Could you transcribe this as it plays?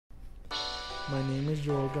My name is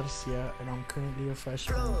Joel Garcia, and I'm currently a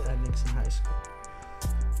freshman at Nixon High School.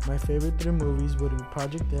 My favorite three movies would be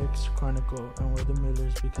Project X, Chronicle, and We're the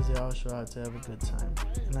Millers because they all show how to have a good time.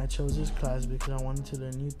 And I chose this class because I wanted to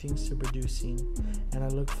learn new things to producing, and I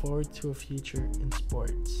look forward to a future in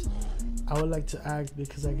sports. I would like to act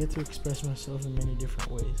because I get to express myself in many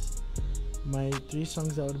different ways. My three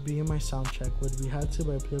songs that would be in my soundtrack would be Had To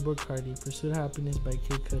by Playboi Carti, Pursuit of Happiness by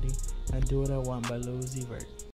Kid Cudi, and Do What I Want by Lil Uzi Vert.